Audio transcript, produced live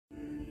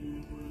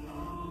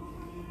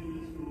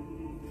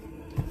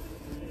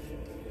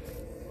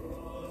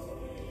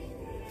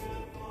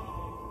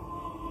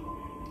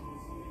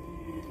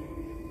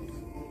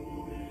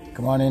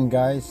Come on in,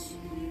 guys.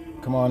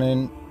 Come on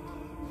in.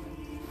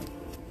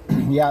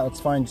 Yeah, it's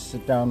fine. Just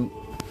sit down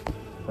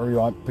wherever you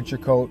want. Put your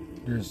coat.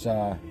 There's,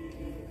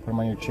 put them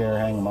on your chair.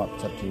 Hang them up.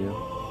 It's up to you.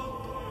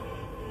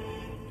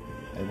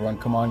 Everyone,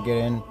 come on, get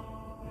in.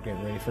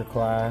 Get ready for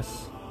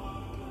class.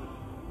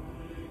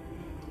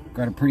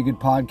 Got a pretty good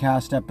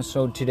podcast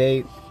episode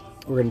today.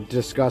 We're going to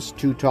discuss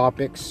two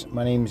topics.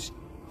 My name's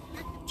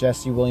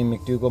Jesse William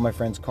McDougall. My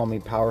friends call me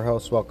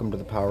Powerhouse. Welcome to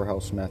the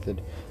Powerhouse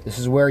Method. This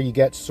is where you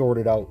get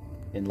sorted out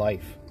in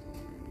life.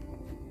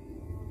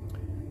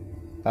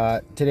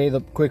 Today,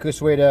 the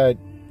quickest way to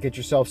get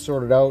yourself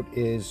sorted out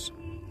is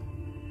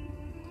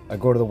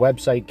go to the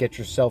website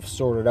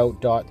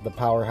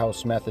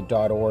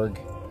getyourselfsortedout.thepowerhousemethod.org.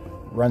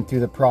 Run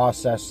through the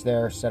process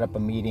there, set up a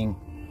meeting,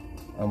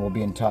 and we'll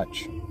be in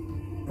touch.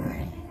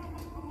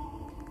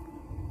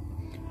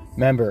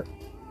 Remember,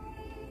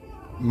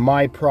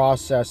 my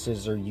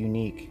processes are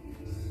unique,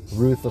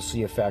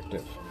 ruthlessly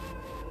effective.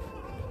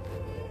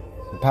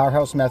 The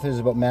Powerhouse Method is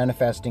about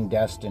manifesting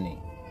destiny.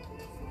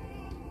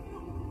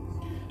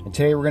 And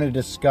today we're going to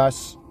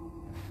discuss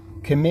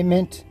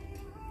commitment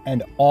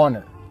and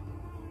honor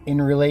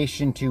in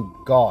relation to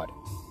God,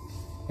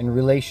 in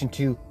relation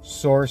to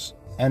source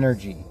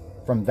energy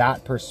from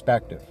that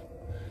perspective.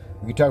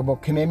 We can talk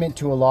about commitment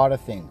to a lot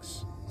of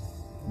things,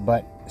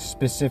 but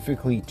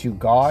specifically to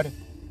God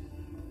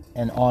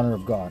and honor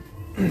of God.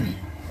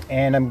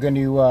 And I'm going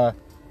to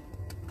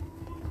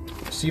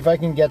see if I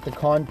can get the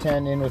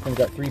content in within,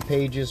 got 3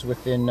 pages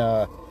within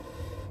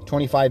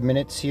 25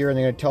 minutes here, and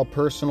I'm going to tell a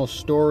personal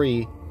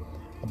story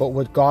about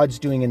what God's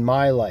doing in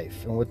my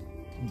life and what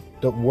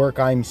the work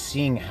I'm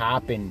seeing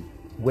happen,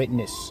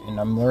 witness, and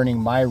I'm learning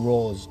my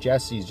role as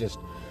Jesse is just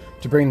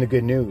to bring the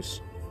good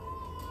news.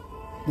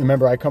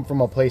 Remember, I come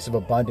from a place of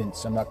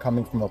abundance. I'm not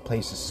coming from a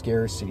place of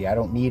scarcity. I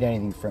don't need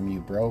anything from you,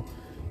 bro.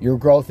 Your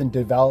growth and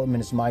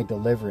development is my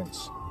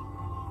deliverance.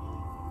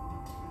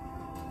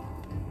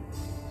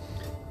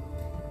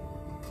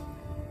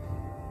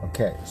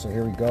 Okay, so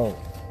here we go.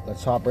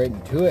 Let's hop right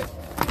into it.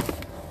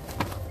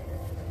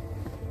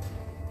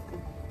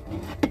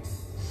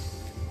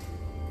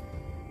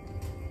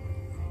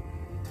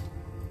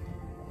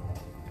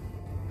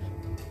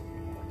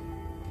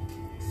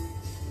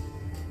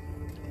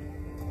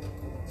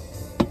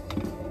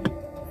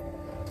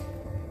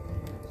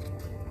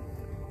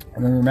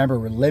 And remember,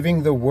 we're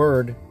living the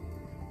word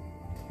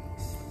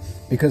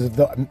because of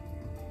the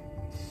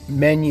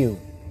menu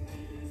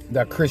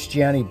that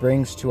Christianity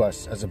brings to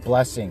us as a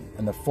blessing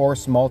and the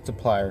force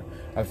multiplier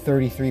of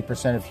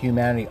 33% of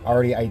humanity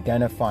already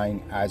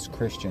identifying as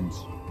Christians.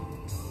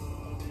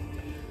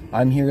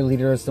 I'm here,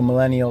 leader of the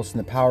millennials in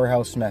the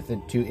Powerhouse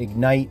Method, to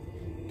ignite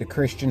the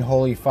Christian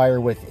holy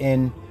fire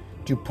within,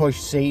 to push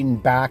Satan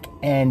back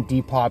and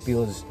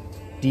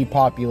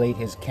depopulate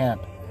his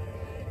camp.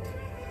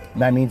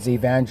 And that means to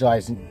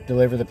evangelize and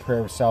deliver the prayer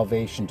of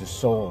salvation to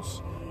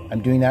souls. I'm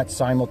doing that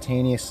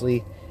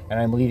simultaneously, and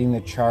I'm leading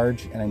the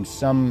charge, and I'm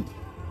some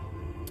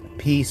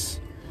piece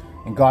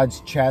in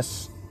God's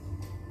chess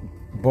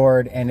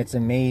board, and it's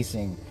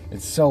amazing.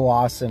 It's so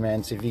awesome,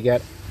 man. So if you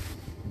get,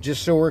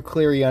 just so we're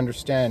clear, you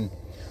understand,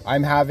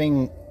 I'm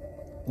having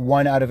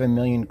 1 out of a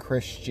million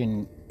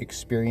Christian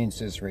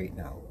experiences right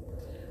now.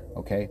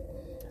 Okay?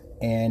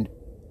 And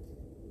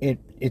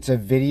it's a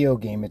video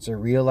game. It's a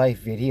real life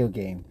video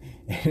game.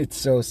 It's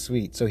so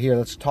sweet. So here,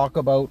 let's talk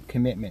about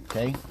commitment,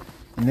 okay?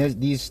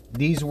 And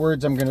these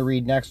words I'm going to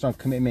read next on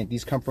commitment,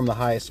 these come from the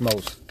highest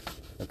most.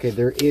 Okay,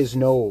 there is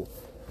no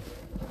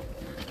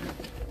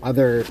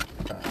other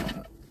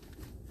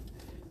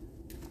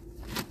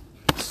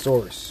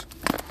source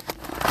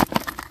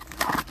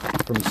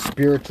from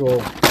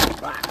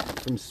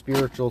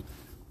spiritual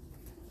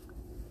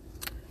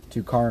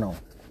to carnal.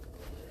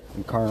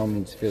 And carnal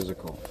means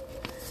physical.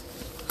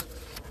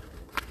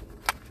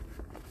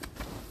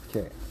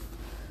 Okay.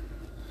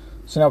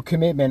 So now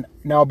commitment.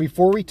 Now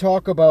before we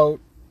talk about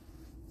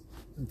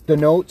the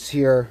notes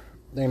here,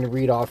 I'm going to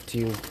read off to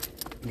you,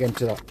 again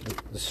to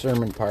the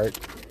sermon part.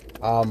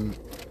 I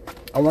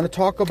want to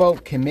talk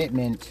about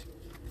commitment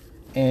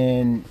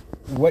and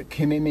what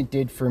commitment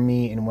did for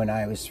me and when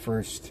I was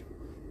first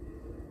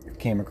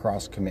came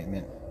across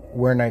commitment.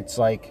 Where it's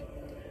like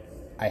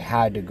I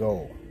had to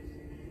go.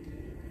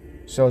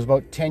 So it was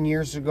about 10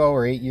 years ago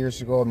or 8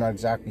 years ago, I'm not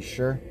exactly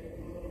sure.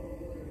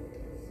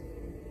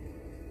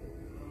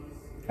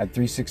 Had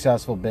 3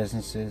 successful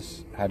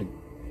businesses, had a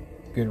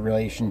good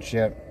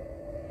relationship,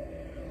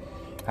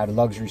 had a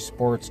luxury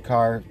sports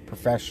car,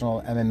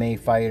 professional MMA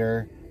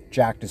fighter,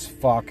 jacked as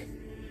fuck,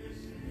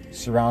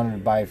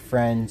 surrounded by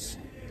friends.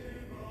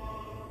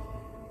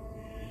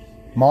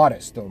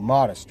 Modest though,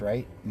 modest,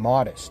 right?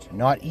 Modest,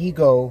 not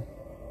ego,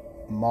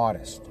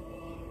 modest.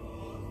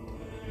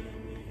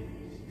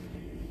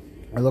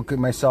 I look at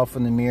myself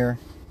in the mirror,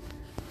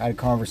 had a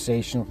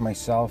conversation with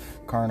myself,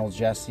 carnal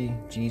Jesse,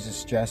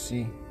 Jesus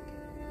Jesse.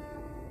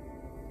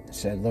 I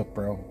said, look,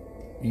 bro,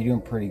 you're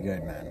doing pretty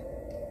good, man.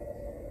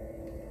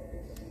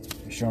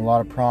 You're showing a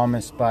lot of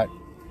promise, but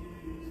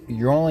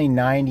you're only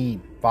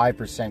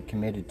 95%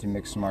 committed to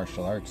mixed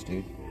martial arts,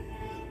 dude.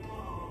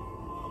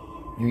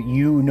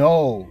 You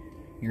know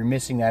you're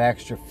missing that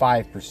extra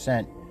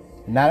 5%.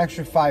 And that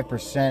extra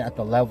 5% at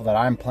the level that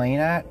I'm playing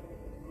at,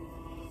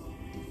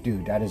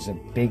 dude, that is a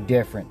big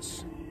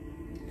difference.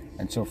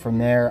 And so from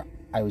there,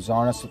 I was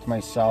honest with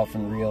myself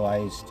and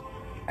realized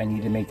I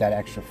need to make that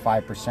extra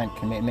 5%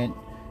 commitment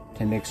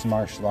to mixed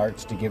martial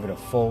arts, to give it a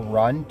full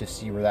run, to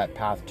see where that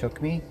path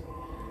took me.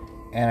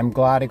 And I'm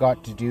glad I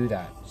got to do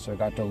that. So I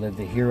got to live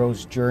the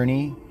hero's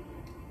journey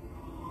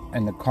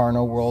in the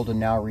carnal world, and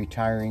now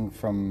retiring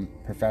from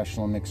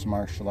professional mixed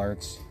martial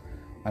arts,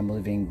 I'm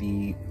living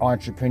the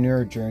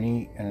entrepreneur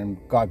journey, and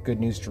I've got good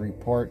news to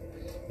report.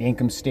 The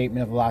income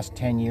statement of the last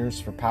 10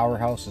 years for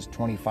Powerhouse is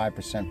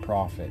 25%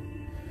 profit.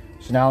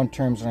 So now in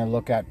terms when I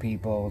look at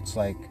people, it's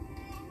like,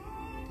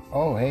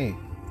 oh, hey,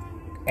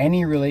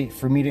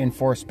 for me to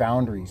enforce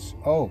boundaries.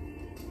 Oh,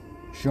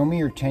 show me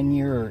your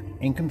 10-year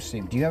income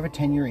statement. Do you have a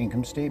 10-year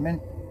income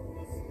statement?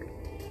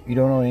 You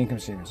don't know what an income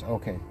statement is?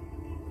 Okay,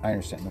 I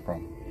understand, no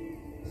problem.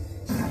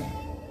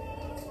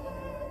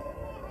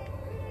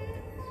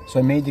 So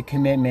I made the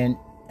commitment,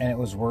 and it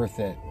was worth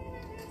it.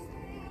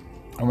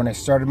 And when I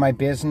started my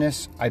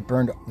business,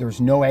 there was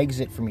no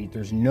exit for me.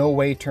 There's no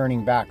way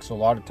turning back. So a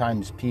lot of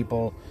times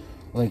people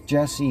are like,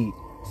 Jesse,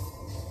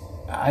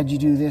 how'd you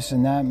do this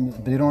and that?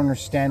 But they don't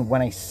understand,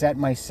 when I set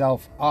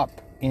myself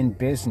up in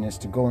business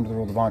to go into the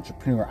world of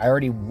entrepreneur, I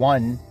already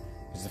won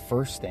is the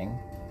first thing.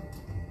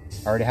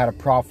 I already had a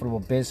profitable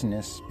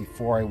business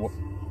before I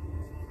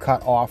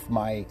cut off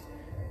my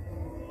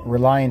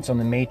reliance on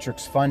the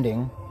Matrix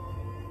funding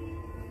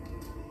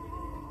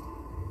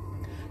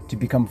to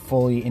become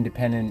fully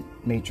independent,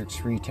 Matrix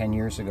free 10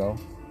 years ago,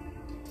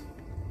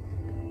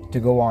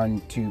 to go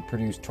on to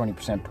produce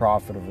 20%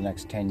 profit over the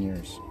next 10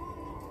 years,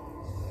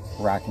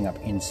 racking up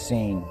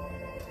insane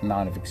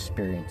amount of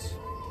experience,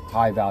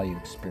 high value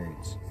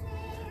experience.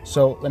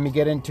 So let me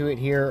get into it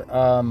here.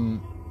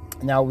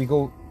 Now we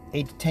go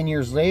 8 to 10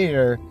 years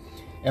later,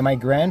 and my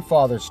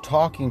grandfather's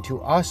talking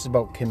to us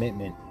about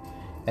commitment,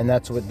 and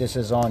that's what this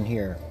is on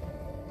here.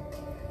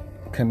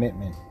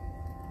 Commitment.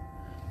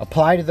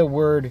 Apply to the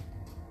word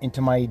into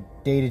my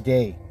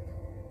day-to-day.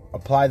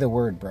 Apply the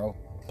word, bro.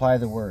 Apply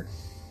the word.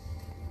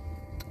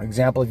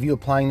 Example of you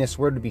applying this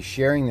word would be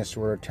sharing this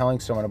word or telling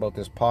someone about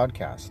this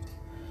podcast.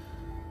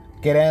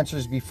 Get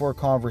answers before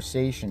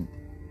conversation.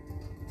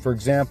 For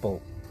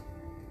example,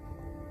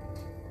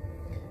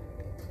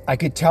 I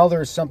could tell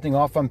there's something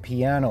off on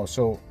piano.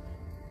 So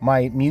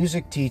my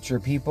music teacher,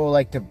 people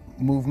like to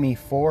move me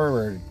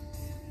forward,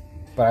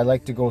 but I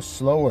like to go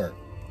slower,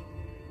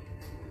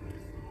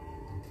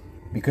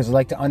 because I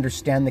like to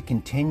understand the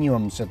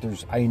continuums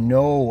that I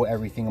know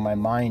everything in my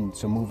mind.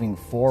 So moving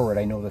forward,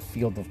 I know the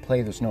field of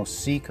play. There's no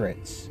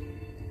secrets.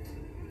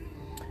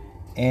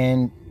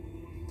 And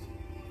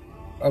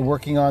I'm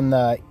working on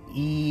the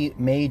E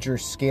major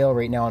scale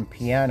right now on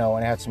piano,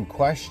 and I had some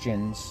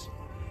questions.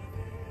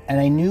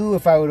 And I knew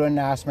if I would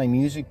ask my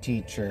music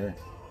teacher,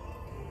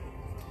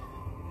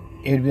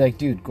 it would be like,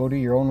 dude, go do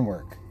your own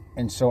work.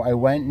 And so I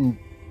went and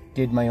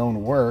did my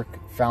own work,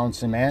 found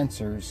some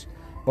answers.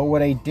 But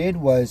what I did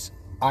was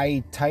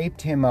I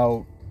typed him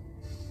out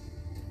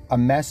a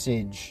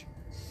message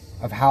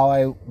of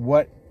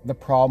what the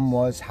problem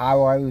was,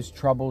 how I was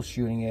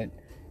troubleshooting it,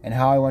 and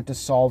how I went to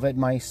solve it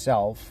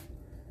myself.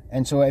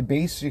 And so I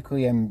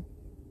basically am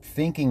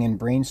thinking and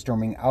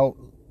brainstorming out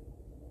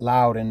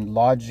loud and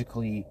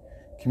logically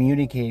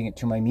communicating it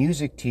to my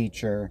music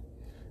teacher,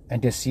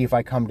 and to see if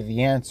I come to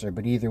the answer.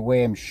 But either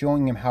way, I'm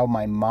showing him how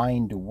my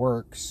mind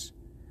works,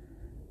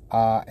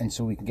 and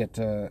so we can get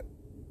to.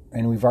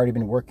 And we've already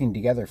been working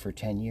together for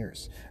 10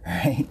 years,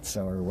 right?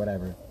 So, or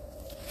whatever.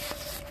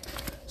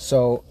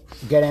 So,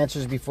 get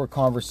answers before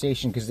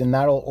conversation, because then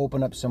that'll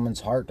open up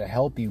someone's heart to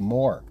help you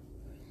more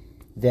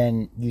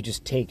than you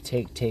just take,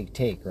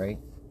 right?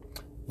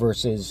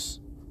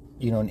 Versus,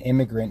 an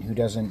immigrant who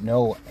doesn't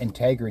know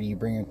integrity, you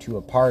bring her to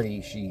a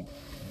party, she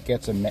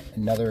gets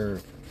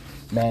another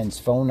man's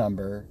phone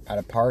number at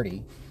a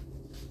party,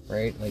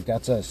 right? Like,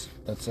 that's a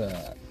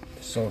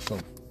social.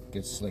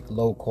 It's like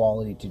low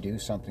quality to do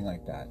something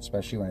like that,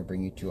 especially when I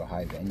bring you to a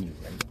high venue,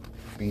 right?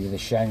 Be to the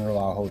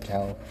Shangri-La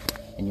Hotel,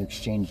 and you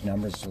exchange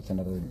numbers with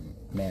another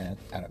man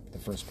at the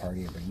first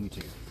party I bring you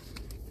to,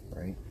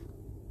 right?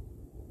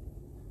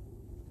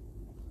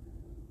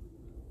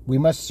 We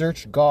must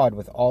search God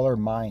with all our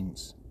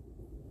minds.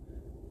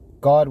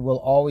 God will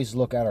always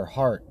look at our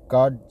heart.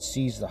 God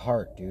sees the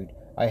heart, dude.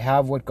 I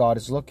have what God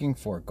is looking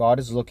for. God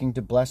is looking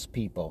to bless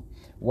people.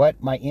 What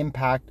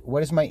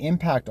is my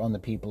impact on the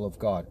people of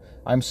God?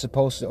 I'm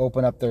supposed to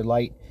open up their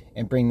light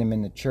and bring them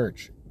in the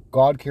church.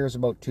 God cares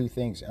about two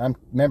things. And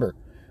remember,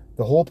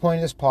 the whole point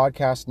of this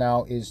podcast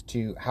now is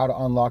to how to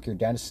unlock your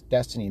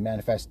destiny,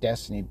 manifest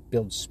destiny,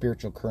 build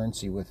spiritual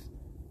currency with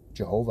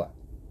Jehovah.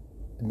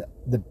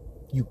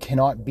 You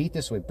cannot beat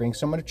this way. Bring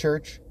someone to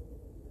church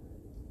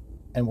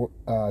and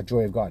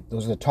joy of God.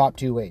 Those are the top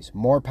two ways.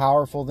 More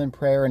powerful than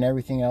prayer and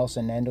everything else,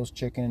 and Nando's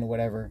chicken and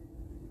whatever,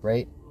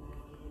 right?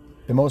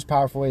 The most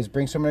powerful way is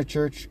bring someone to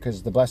church,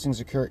 because the blessings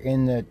occur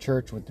in the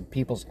church with the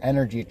people's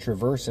energy. It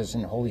traverses,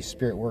 and the Holy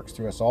Spirit works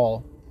through us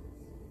all.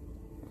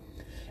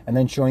 And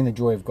then showing the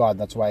joy of God.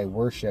 That's why I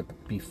worship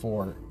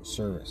before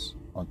service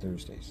on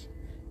Thursdays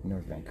in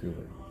North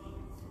Vancouver.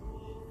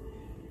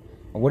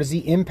 And what is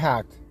the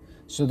impact?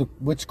 So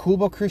what's cool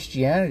about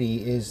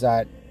Christianity is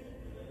that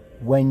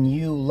when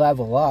you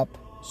level up,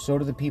 so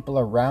do the people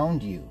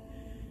around you.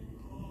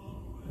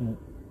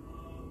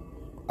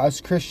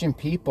 Us Christian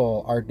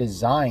people are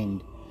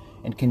designed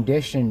and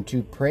conditioned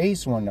to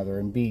praise one another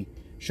and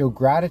show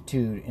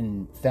gratitude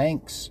and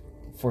thanks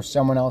for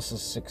someone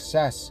else's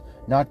success,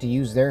 not to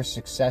use their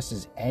success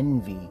as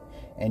envy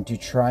and to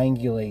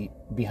triangulate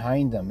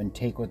behind them and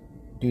take what...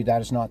 Dude,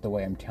 that is not the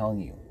way, I'm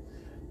telling you.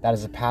 That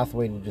is a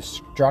pathway to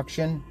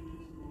destruction.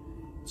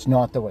 It's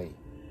not the way.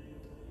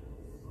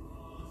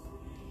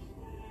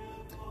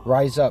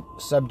 Rise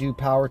up, subdue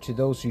power to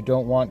those who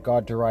don't want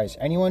God to rise.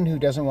 Anyone who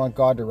doesn't want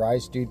God to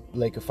rise, dude,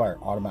 lake of fire,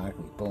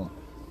 automatically, boom.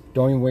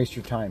 Don't even waste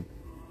your time.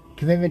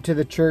 Commitment to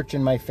the church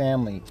and my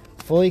family.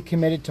 Fully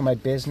committed to my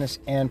business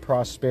and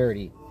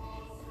prosperity.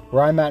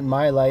 Where I'm at in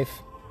my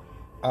life,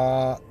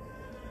 I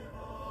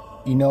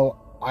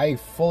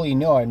fully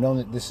know, I've known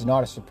that this is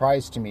not a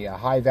surprise to me. A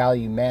high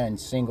value man,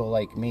 single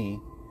like me,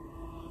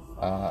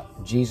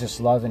 Jesus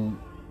loving,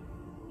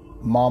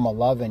 mama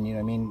loving, you know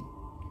what I mean?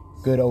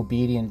 Good,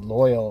 obedient,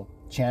 loyal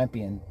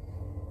champion.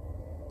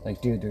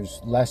 Like, dude,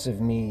 there's less of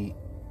me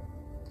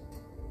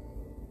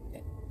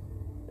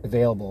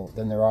available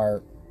than there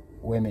are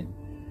women.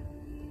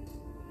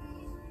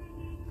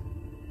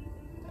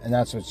 And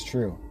that's what's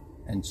true.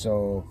 And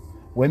so,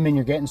 women,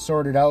 you're getting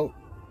sorted out.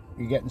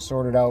 You're getting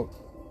sorted out.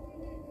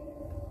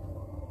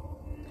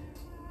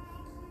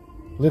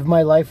 Live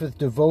my life with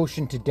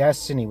devotion to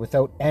destiny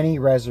without any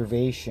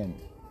reservation.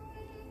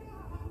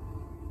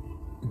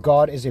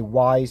 God is a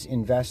wise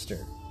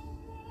investor.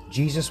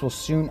 Jesus will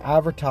soon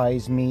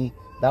advertise me.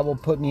 That will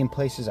put me in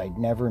places I'd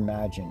never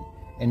imagine.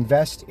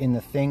 Invest in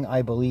the thing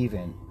I believe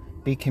in.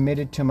 Be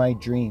committed to my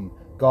dream,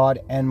 God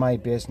and my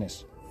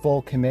business.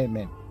 Full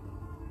commitment.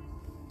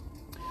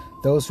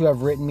 Those who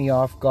have written me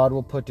off, God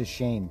will put to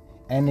shame.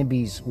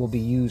 Enemies will be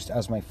used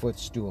as my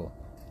footstool.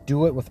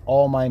 Do it with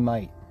all my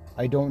might.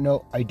 I don't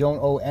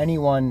owe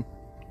anyone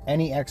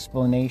any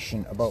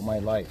explanation about my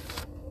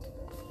life.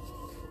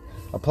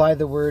 Apply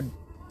the word...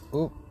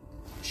 Oh,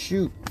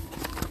 shoot.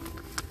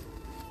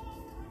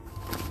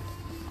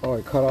 Oh,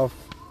 I cut off.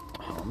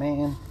 Oh,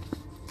 man.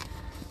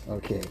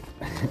 Okay.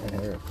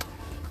 Okay,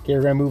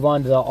 we're going to move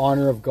on to the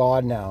honor of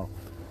God now.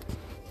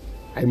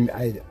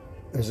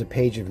 There's a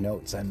page of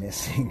notes I'm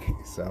missing.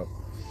 So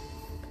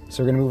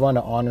we're going to move on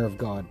to honor of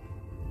God.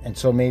 And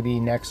so maybe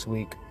next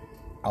week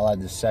I'll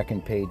add the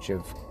second page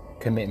of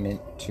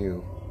commitment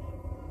to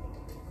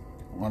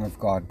honor of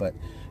God. But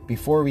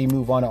before we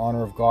move on to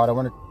honor of God, I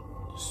want to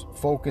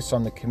focus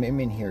on the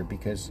commitment here,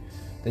 because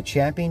the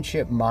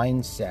championship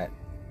mindset,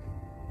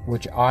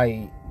 which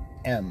I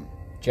am,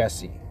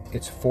 Jesse,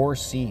 it's 4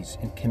 C's,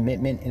 and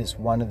commitment is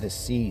one of the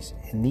C's.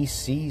 And these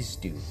C's,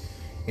 dude,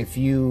 if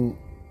you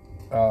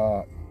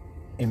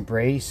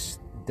embrace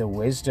the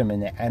wisdom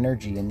and the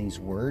energy in these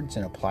words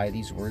and apply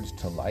these words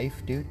to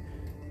life, dude,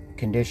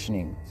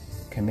 conditioning,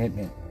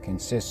 commitment,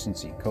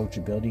 consistency,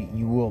 coachability,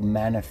 you will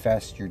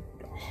manifest your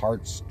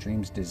heart's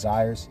dreams,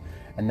 desires.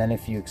 And then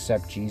if you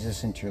accept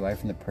Jesus into your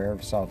life in the prayer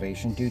of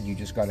salvation, dude, you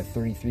just got a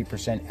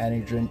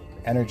 33%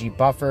 energy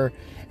buffer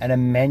and a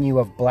menu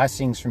of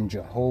blessings from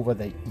Jehovah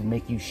that will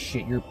make you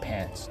shit your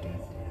pants, dude.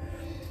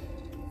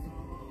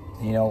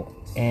 You know,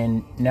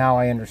 and now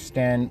I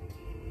understand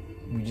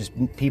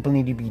people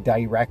need to be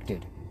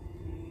directed.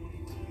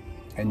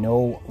 And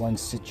no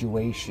one's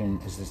situation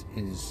is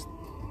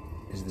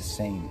the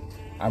same.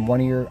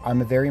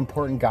 I'm a very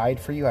important guide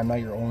for you. I'm not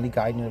your only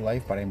guide in your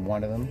life, but I'm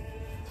one of them.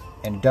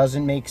 And it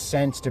doesn't make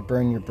sense to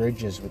burn your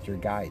bridges with your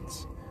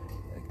guides.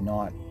 Like,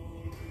 not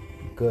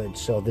good.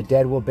 So the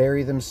dead will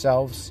bury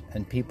themselves,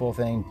 and people with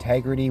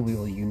integrity, we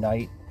will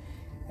unite,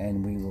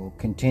 and we will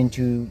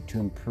continue to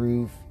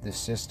improve the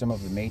system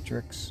of the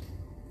matrix.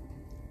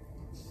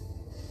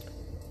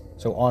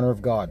 So honor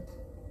of God.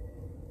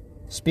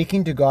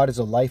 Speaking to God is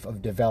a life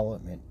of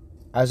development.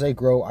 As I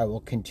grow, I will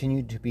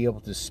continue to be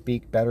able to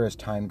speak better as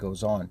time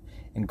goes on.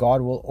 And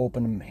God will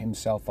open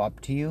himself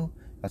up to you.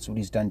 That's what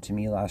he's done to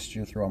me last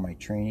year through all my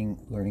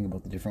training, learning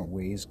about the different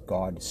ways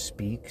God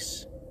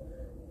speaks.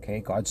 Okay,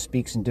 God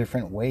speaks in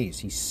different ways.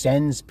 He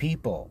sends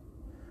people.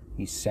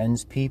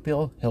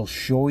 He'll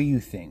show you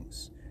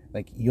things.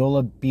 Like,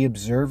 you'll be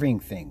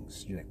observing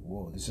things. You're like,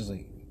 whoa, this is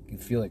like, you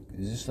feel like,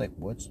 is this like,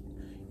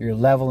 you're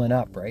leveling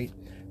up, right?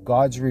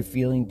 God's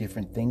revealing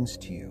different things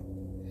to you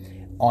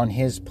on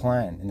his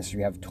plan. And so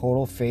you have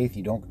total faith.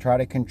 You don't try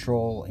to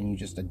control, and you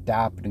just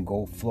adapt and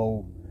go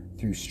flow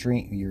through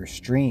your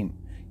stream.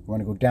 You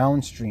want to go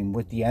downstream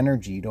with the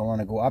energy. You don't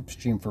want to go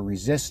upstream for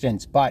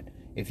resistance. But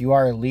if you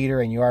are a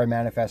leader and you are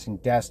manifesting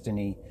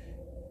destiny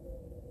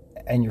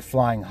and you're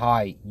flying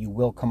high, you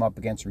will come up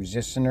against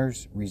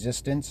resistance,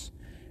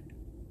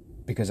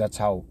 because that's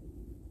how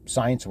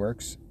science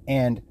works.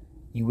 And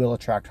you will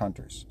attract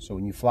hunters. So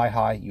when you fly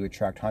high, you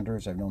attract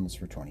hunters. I've known this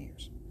for 20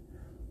 years.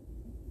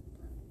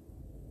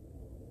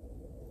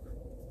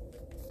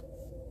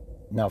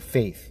 Now,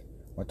 faith.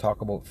 I want to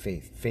talk about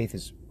faith. Faith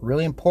is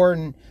really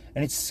important,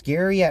 and it's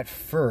scary at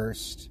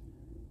first,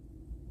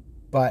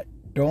 but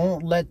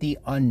don't let the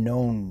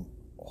unknown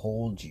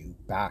hold you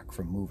back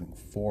from moving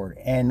forward.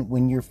 And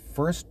when you're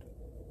first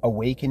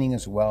awakening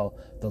as well,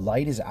 the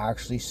light is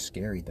actually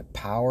scary. The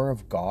power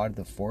of God,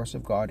 the force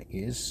of God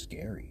is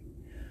scary.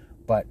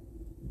 But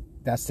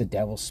that's the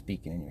devil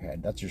speaking in your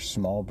head. That's your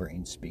small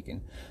brain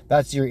speaking.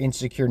 That's your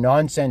insecure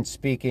nonsense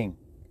speaking.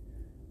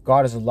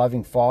 God is a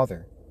loving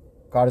Father.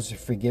 God is a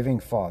forgiving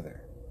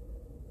Father.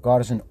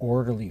 God is an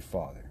orderly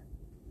Father.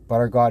 But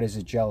our God is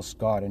a jealous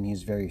God, and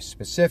He's very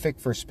specific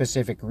for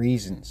specific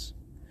reasons.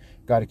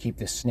 Got to keep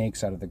the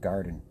snakes out of the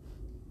garden.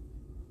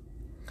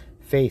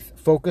 Faith.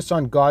 Focus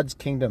on God's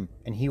kingdom,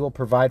 and He will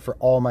provide for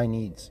all my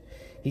needs.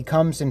 He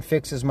comes and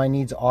fixes my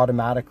needs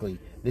automatically.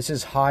 This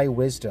is high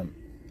wisdom.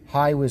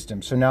 High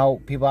wisdom. So now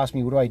people ask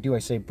me, what do? I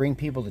say, bring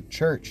people to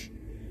church.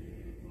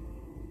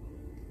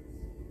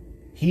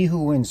 He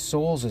who wins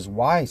souls is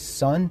wise,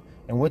 son.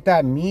 And what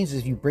that means is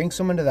if you bring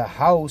someone to the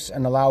house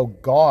and allow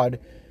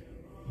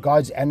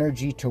God's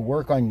energy to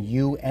work on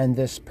you and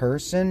this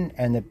person,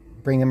 and to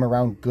bring them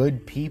around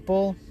good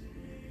people,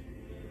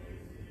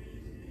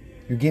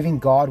 you're giving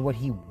God what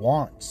He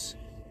wants.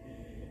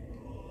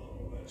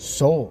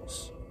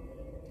 Souls.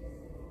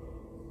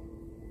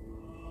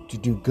 To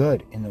do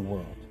good in the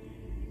world.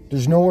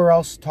 There's nowhere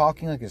else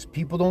talking like this.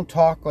 People don't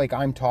talk like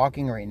I'm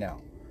talking right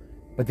now.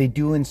 But they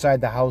do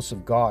inside the house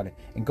of God.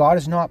 And God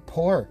is not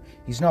poor.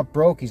 He's not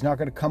broke. He's not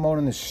going to come out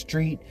on the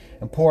street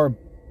and pour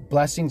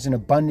blessings and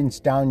abundance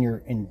down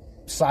and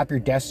slap your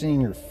destiny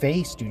in your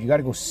face, dude. You got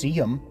to go see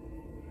Him.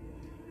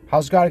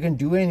 How's God going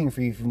to do anything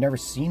for you if you've never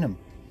seen Him?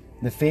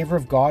 The favor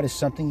of God is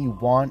something you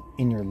want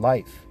in your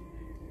life,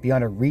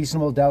 beyond a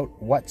reasonable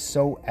doubt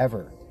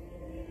whatsoever.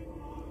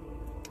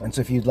 And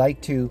so if you'd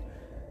like to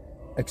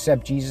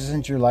accept Jesus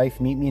into your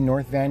life, meet me in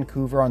North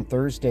Vancouver on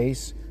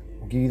Thursdays.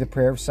 We'll give you the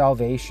prayer of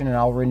salvation, and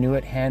I'll renew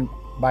it hand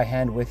by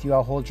hand with you.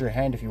 I'll hold your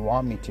hand if you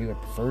want me to. I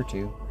prefer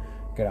to.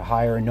 Get a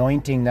higher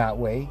anointing that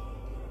way.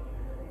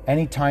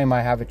 Anytime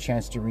I have a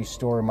chance to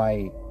restore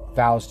my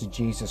vows to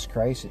Jesus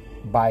Christ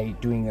by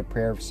doing the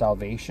prayer of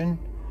salvation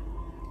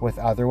with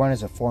other one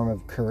as a form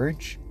of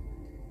courage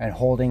and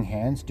holding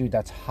hands, dude,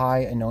 that's high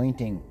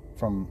anointing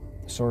from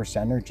source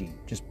energy,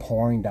 just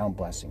pouring down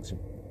blessings.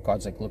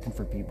 God's like looking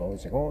for people.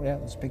 He's like, oh yeah,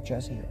 let's pick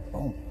Jesse here.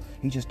 Boom.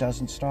 He just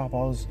doesn't stop.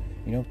 All his,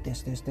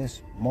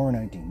 this, more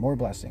anointing, more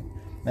blessing.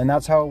 And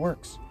that's how it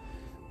works.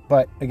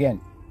 But again,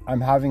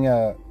 I'm having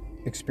a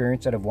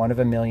experience out of 1 of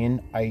a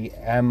million. I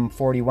am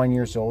 41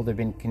 years old. I've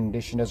been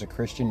conditioned as a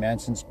Christian man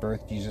since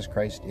birth. Jesus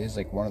Christ is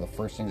like one of the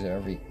first things I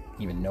ever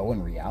even know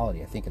in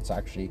reality. I think it's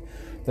actually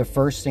the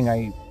first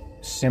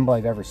symbol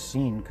I've ever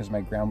seen, because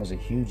my grandma's a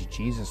huge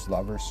Jesus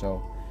lover.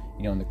 So,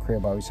 in the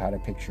crib I always had a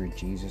picture of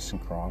Jesus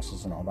and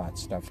crosses and all that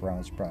stuff around.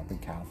 It's probably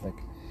Catholic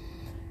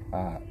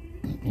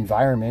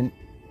environment.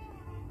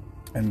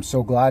 I'm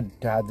so glad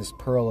to have this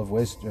pearl of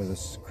wisdom, or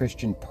this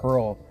Christian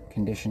pearl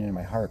conditioned in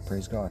my heart.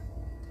 Praise God.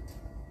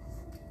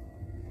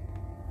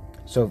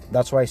 So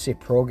that's why I say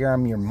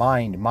program your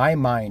mind. My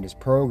mind is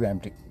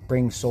programmed to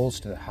bring souls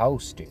to the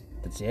house, dude.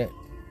 That's it.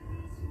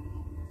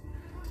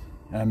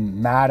 And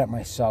I'm mad at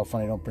myself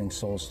when I don't bring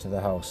souls to the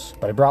house.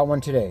 But I brought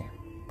one today.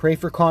 Pray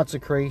for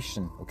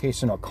consecration. Okay,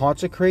 so now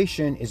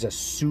consecration is a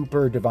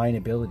super divine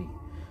ability.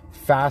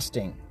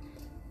 Fasting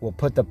will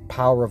put the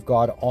power of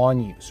God on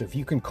you. So if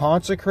you can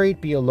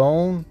consecrate, be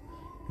alone,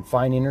 and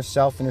find inner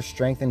self, inner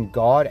strength in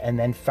God, and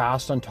then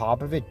fast on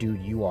top of it,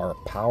 dude, you are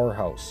a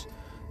powerhouse.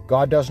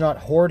 God does not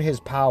hoard His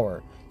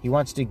power. He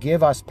wants to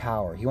give us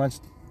power.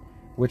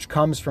 Which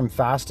comes from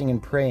fasting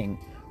and praying.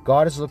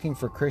 God is looking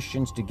for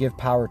Christians to give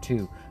power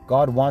to.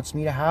 God wants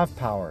me to have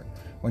power.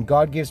 When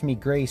God gives me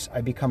grace, I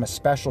become a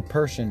special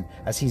person,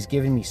 as He's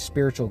given me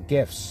spiritual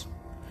gifts.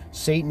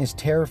 Satan is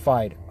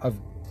terrified of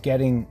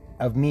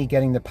me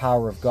getting the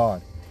power of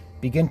God.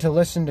 Begin to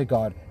listen to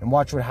God and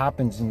watch what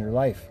happens in your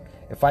life.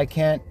 If I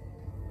can't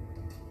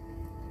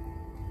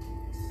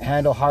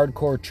handle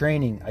hardcore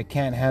training, I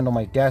can't handle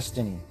my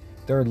destiny.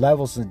 There are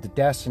levels of the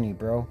destiny,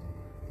 bro.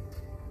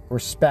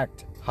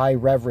 Respect, high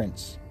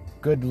reverence.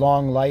 Good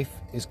long life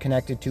is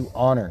connected to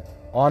honor.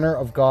 Honor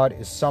of God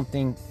is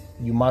something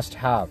you must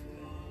have.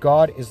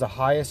 God is the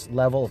highest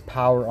level of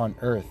power on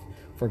earth.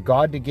 For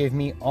God to give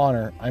me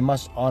honor, I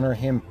must honor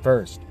Him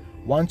first.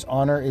 Once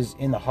honor is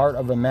in the heart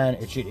of a man,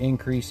 it should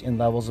increase in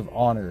levels of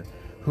honor.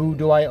 Who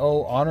do I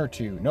owe honor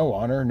to? No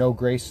honor, no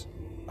grace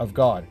of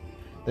God.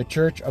 The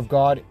church of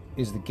God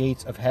is the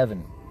gates of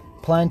heaven.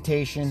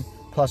 Plantation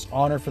plus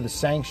honor for the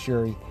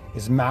sanctuary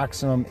is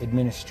maximum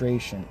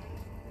administration.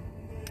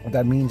 What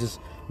that means is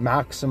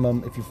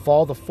maximum, if you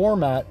follow the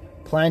format,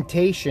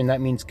 plantation, that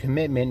means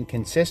commitment and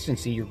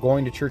consistency. You're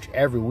going to church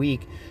every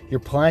week. You're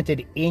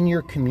planted in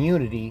your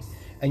community,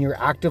 and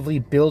you're actively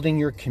building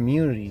your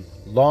community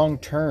long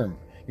term.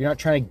 You're not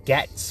trying to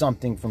get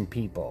something from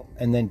people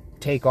and then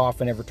take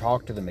off and never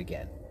talk to them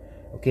again.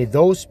 Okay,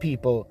 those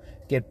people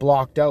get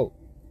blocked out.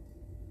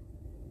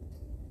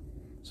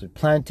 So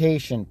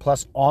plantation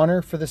plus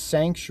honor for the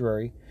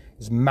sanctuary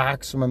is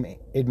maximum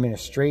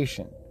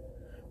administration.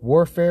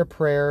 Warfare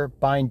prayer,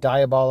 bind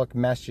diabolic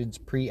messages,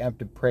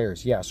 preemptive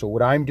prayers. Yeah, so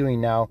what I'm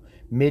doing now,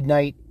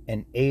 midnight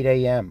and 8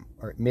 a.m.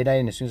 or midnight,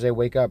 and as soon as I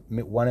wake up,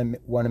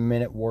 one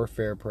minute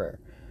warfare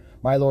prayer.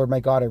 My Lord, my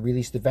God, I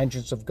release the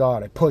vengeance of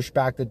God. I push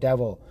back the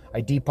devil.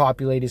 I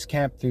depopulate his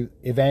camp through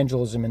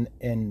evangelism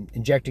and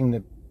injecting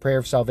the prayer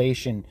of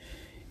salvation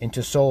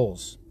into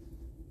souls.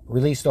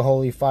 Release the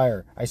holy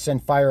fire. I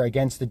send fire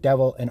against the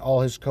devil and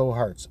all his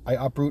cohorts. I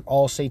uproot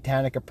all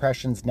satanic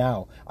oppressions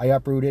now. I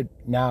uproot it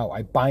now.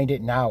 I bind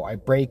it now. I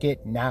break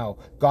it now.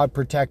 God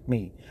protect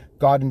me.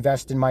 God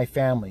invest in my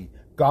family.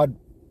 God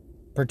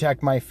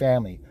protect my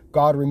family.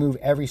 God remove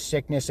every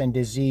sickness and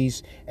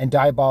disease and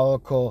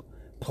diabolical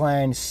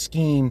plan,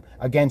 scheme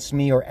against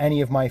me or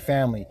any of my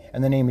family.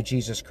 In the name of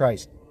Jesus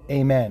Christ.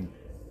 Amen.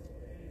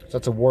 So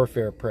that's a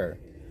warfare prayer.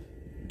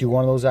 Do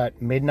one of those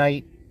at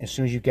midnight. As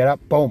soon as you get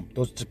up, boom.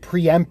 It's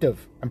preemptive.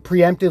 I'm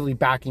preemptively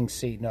backing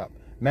Satan up.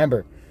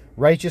 Remember,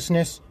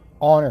 righteousness,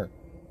 honor.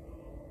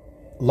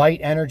 Light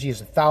energy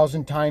is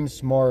 1,000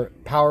 times more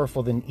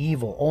powerful than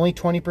evil. Only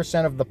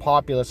 20% of the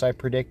populace, I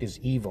predict, is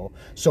evil.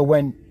 So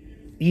when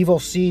evil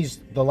sees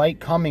the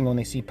light coming, when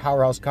they see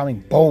powerhouse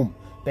coming, boom,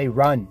 they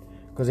run.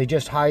 Because they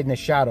just hide in the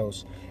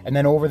shadows. And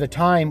then over the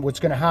time,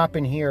 what's going to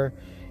happen here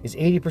is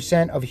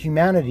 80% of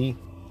humanity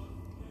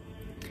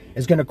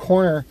is going to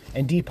corner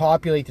and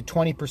depopulate the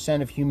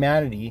 20% of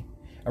humanity,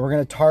 and we're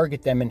going to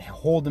target them and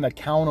hold them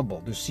accountable.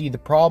 To see the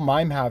problem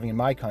I'm having in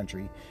my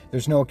country,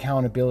 there's no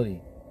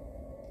accountability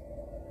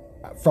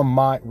from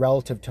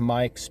relative to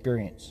my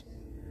experience,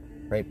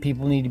 right?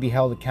 People need to be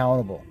held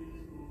accountable.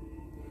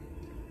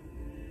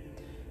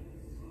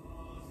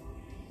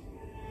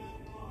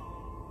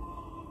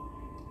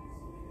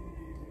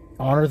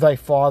 Honor thy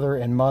father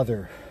and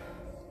mother.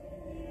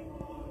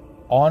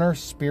 Honor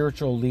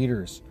spiritual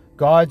leaders.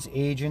 God's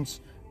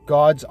agents,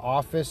 God's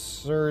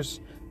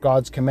officers,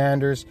 God's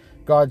commanders,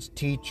 God's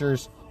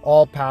teachers,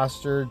 all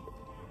pastors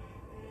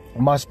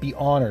must be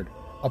honored.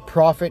 A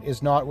prophet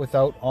is not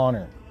without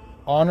honor.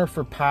 Honor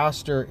for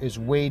pastor is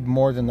weighed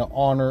more than the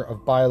honor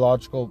of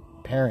biological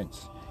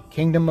parents.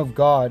 Kingdom of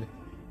God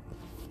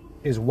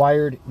is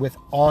wired with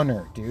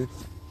honor, dude.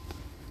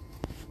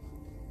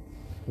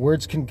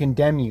 Words can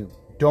condemn you.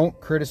 Don't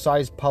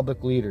criticize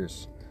public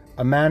leaders.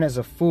 A man is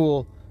a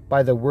fool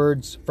by the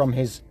words from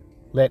his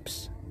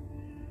lips.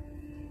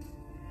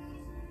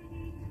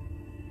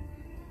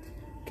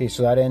 Okay,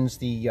 so that ends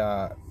the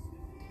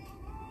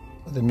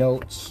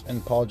notes.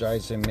 And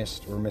apologize,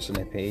 we're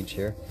missing a page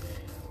here.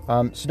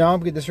 So now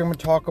I'm going to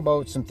talk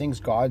about some things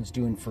God's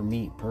doing for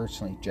me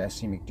personally,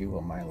 Jesse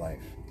McDougall, in my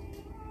life.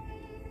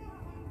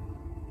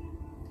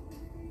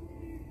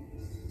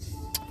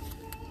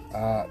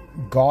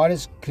 God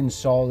is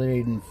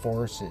consolidating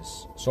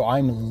forces. So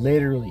I'm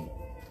literally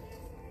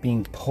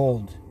being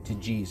pulled to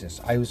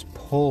Jesus. I was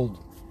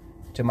pulled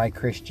to my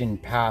Christian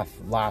path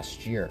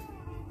last year.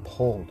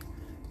 Pulled.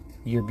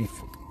 Year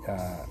before.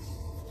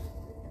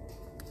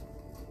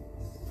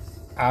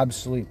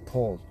 Absolutely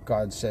pulled.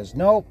 God says,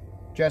 nope,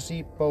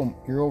 Jesse, boom,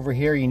 you're over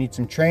here. You need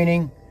some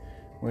training.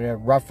 We're going to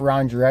rough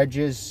around your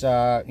edges.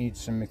 You need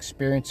some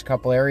experience, a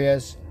couple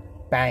areas.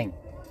 Bang.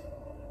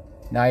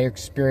 Now you're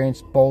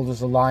experienced, bold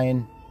as a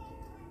lion.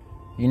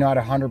 You're not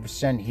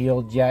 100%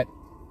 healed yet,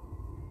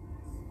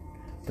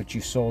 but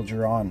you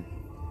soldier on.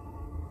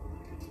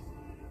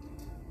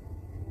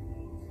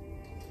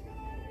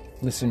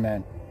 Listen,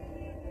 man.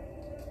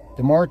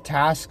 The more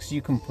tasks you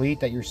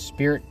complete that your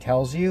spirit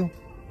tells you,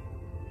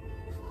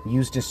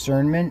 use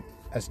discernment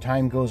as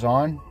time goes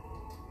on,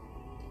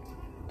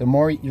 the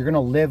more you're going to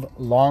live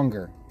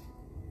longer.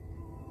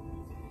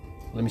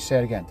 Let me say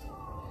it again.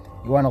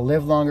 You want to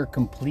live longer,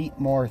 complete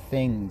more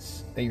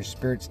things that your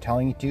spirit's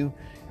telling you to.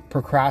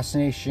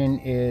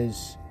 Procrastination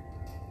is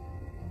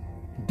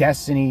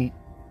destiny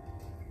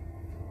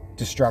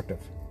destructive.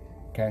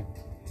 Okay?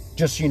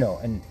 Just so you know.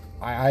 And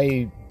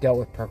I dealt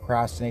with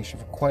procrastination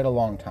for quite a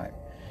long time.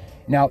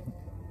 Now,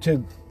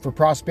 for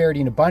prosperity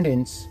and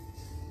abundance,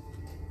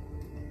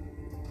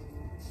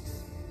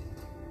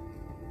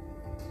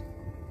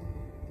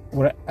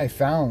 what I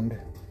found,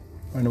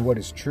 and what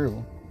is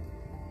true,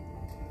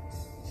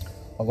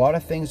 a lot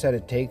of things that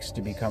it takes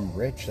to become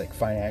rich, like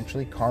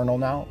financially, carnal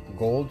now,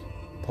 gold,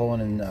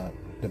 pulling in the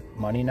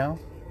money now,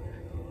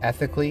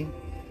 ethically,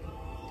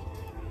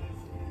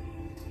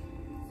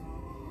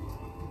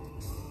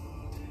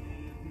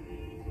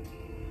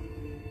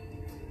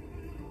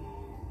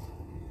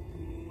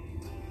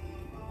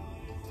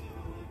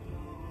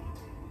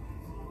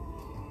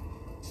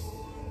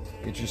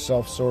 get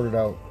yourself sorted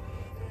out.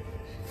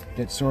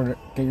 Get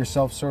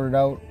yourself sorted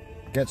out.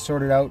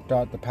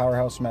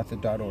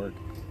 GetSortedOut.thepowerhousemethod.org.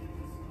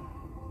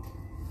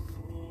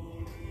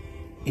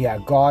 Yeah,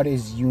 God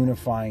is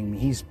unifying me.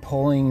 He's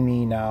pulling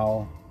me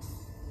now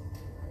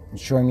and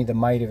showing me the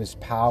might of his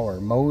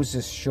power.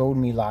 Moses showed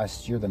me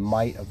last year the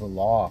might of the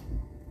law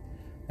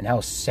and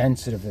how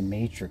sensitive the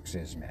matrix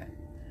is, man.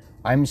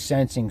 I'm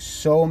sensing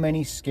so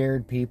many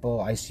scared people.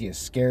 I see a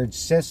scared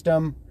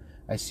system.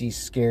 I see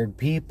scared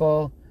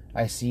people.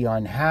 I see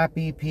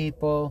unhappy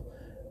people.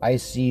 I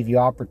see the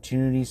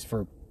opportunities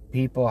for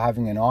people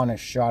having an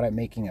honest shot at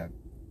making a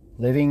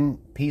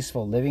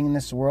peaceful living in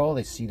this world.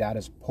 I see that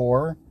as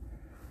poor.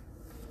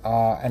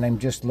 And I'm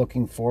just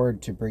looking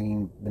forward to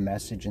bringing the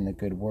message and the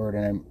good word.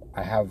 And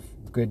I have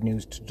good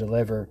news to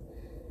deliver.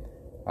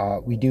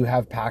 We do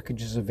have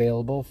packages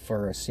available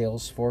for a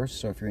sales force.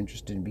 So if you're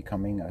interested in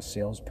becoming a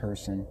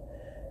salesperson,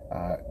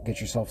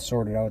 get yourself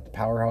sorted out at the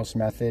Powerhouse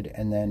Method,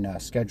 and then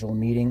schedule a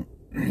meeting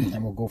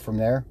and we'll go from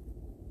there.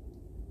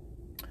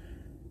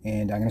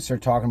 And I'm going to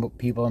start talking about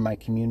people in my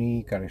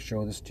community. Got to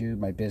show this to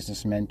my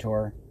business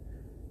mentor.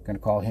 Going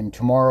to call him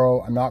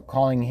tomorrow. I'm not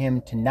calling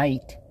him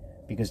tonight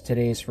because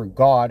today is for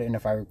God. And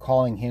if I were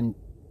calling him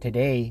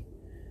today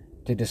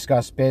to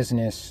discuss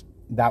business,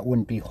 that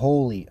wouldn't be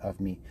holy of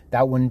me.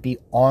 That wouldn't be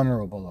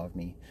honorable of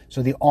me.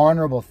 So the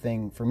honorable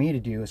thing for me to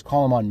do is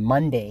call him on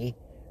Monday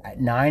at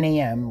 9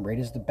 a.m. right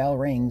as the bell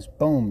rings.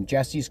 Boom,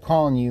 Jesse's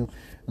calling you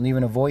and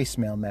leaving a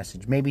voicemail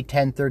message. Maybe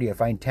 10:30. I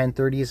find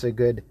 10:30 is a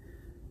good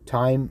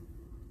time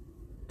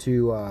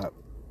to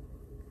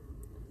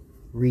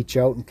reach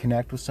out and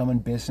connect with someone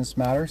business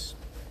matters.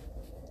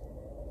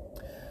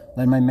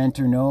 Let my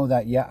mentor know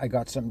that, yeah, I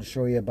got something to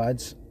show you,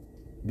 buds.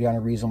 Beyond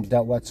a reasonable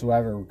doubt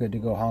whatsoever. We're good to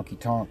go honky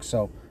tonk.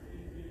 So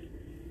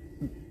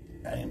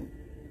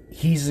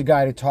he's the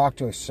guy to talk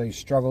to. So he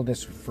struggled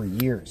this for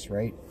years,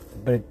 right?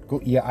 But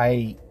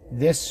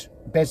this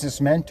business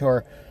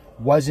mentor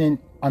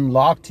wasn't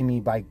unlocked to me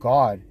by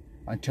God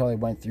until I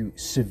went through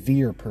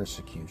severe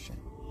persecution.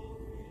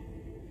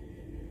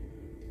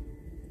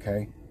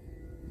 Okay?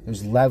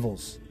 There's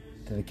levels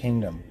to the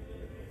kingdom.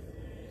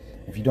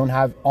 If you don't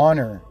have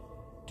honor,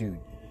 dude,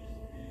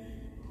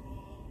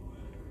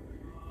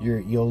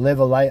 you'll live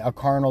a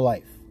carnal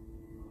life,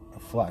 a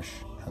flesh,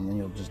 and then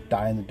you'll just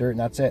die in the dirt, and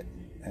that's it.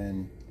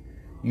 And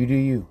you do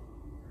you.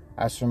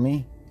 As for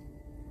me,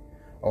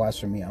 I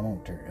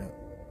won't turn it up.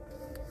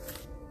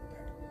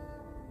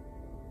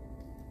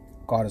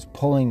 God is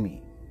pulling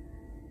me.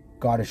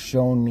 God has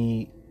shown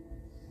me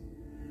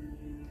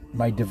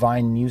my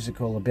divine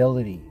musical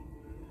ability.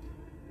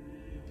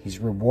 He's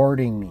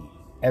rewarding me.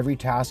 Every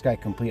task I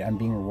complete, I'm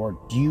being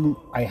rewarded.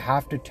 I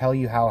have to tell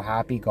you how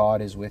happy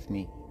God is with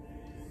me.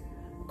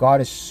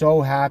 God is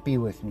so happy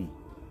with me.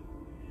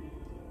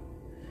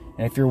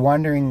 And if you're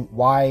wondering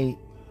why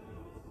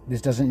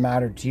this doesn't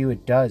matter to you,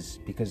 it does.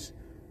 Because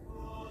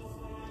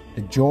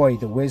the joy,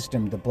 the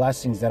wisdom, the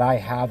blessings that I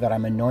have, that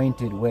I'm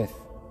anointed with,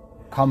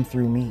 come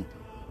through me.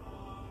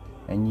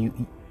 And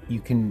you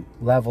can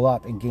level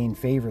up and gain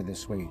favor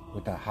this way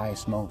with the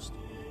highest most.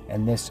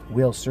 And this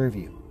will serve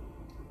you.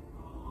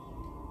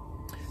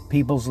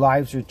 People's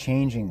lives are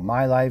changing.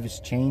 My life is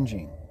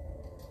changing.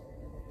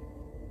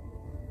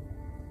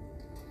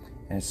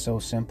 And it's so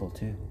simple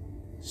too.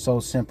 So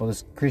simple.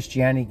 This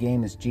Christianity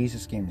game, this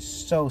Jesus game is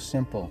so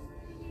simple.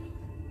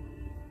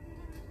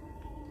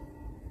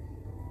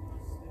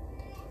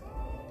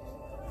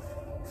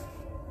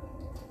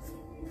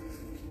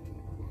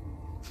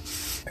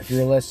 If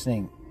you're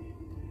listening,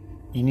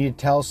 you need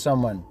to tell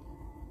someone.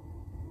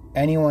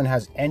 Anyone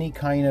has any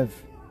kind of,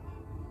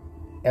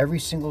 every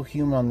single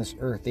human on this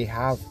earth, they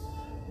have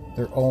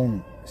their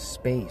own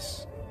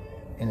space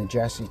in the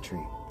Jesse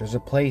tree. There's a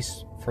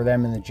place for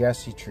them in the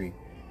Jesse tree.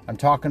 I'm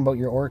talking about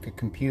your Orca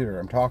computer.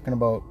 I'm talking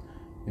about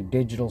your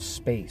digital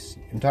space.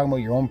 I'm talking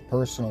about your own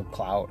personal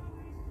cloud.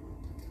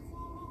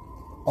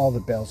 All the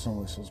bells and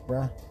whistles,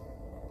 bruh.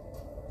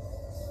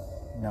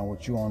 Now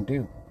what you want to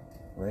do,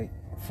 right?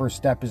 First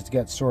step is to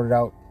get sorted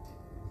out.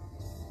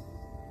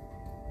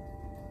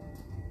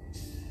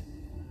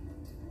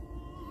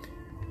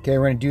 Okay,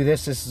 we're going to do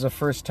this. This is the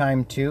first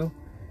time too.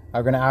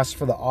 I'm going to ask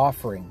for the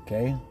offering,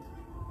 okay?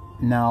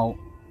 Now,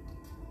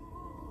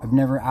 I've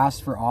never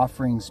asked for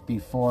offerings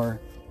before,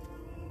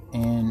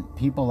 and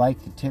people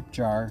like the tip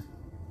jar.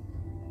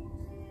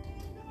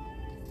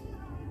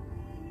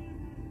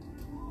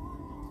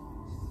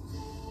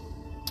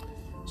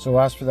 So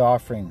ask for the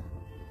offering.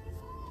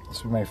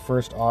 This will be my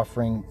first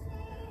offering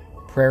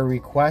prayer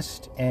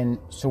request. And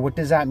so what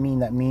does that mean?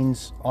 That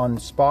means on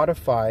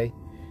Spotify,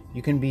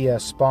 you can be a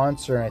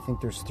sponsor, and I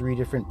think there's 3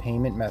 different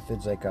payment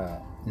methods, like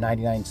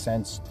 99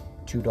 cents,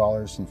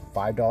 $2, and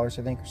 $5,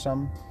 I think, or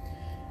something.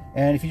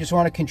 And if you just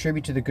want to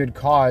contribute to the good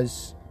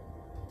cause,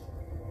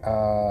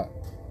 to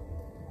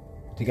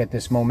get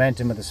this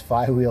momentum of this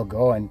flywheel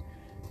going,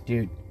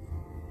 dude,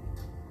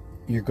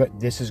 you're good.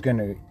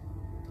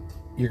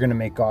 You're gonna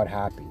make God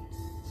happy,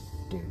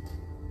 dude.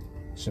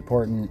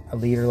 Supporting a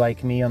leader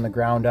like me on the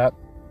ground up,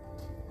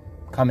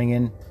 coming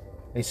in.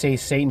 They say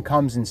Satan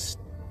comes and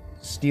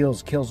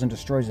steals, kills, and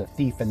destroys a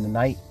thief in the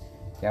night.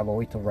 Yeah, but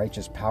wait till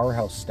righteous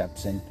Powerhouse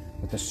steps in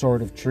with the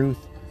sword of truth,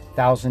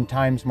 1,000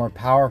 times more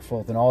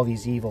powerful than all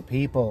these evil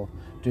people,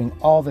 doing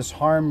all this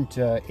harm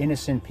to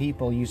innocent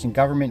people, using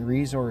government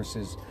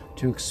resources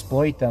to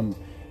exploit them,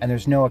 and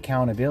there's no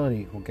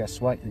accountability. Well, guess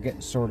what? You're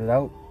getting sorted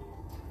out.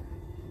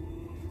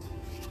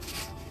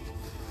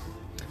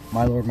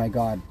 My Lord, my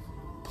God,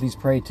 please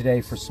pray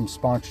today for some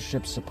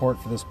sponsorship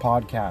support for this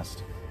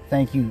podcast.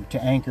 thank you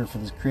to Anchor for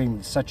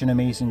creating such an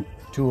amazing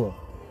tool.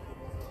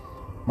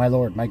 My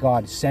Lord, my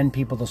God, send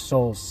people to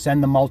souls.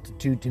 Send the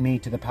multitude to me,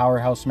 to the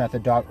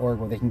powerhousemethod.org,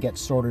 where they can get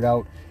sorted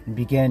out and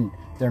begin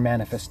their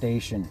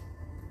manifestation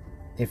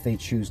if they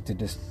choose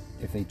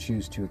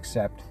to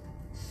accept.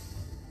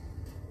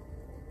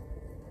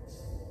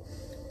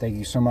 Thank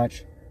you so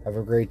much. Have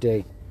a great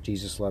day.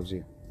 Jesus loves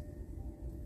you.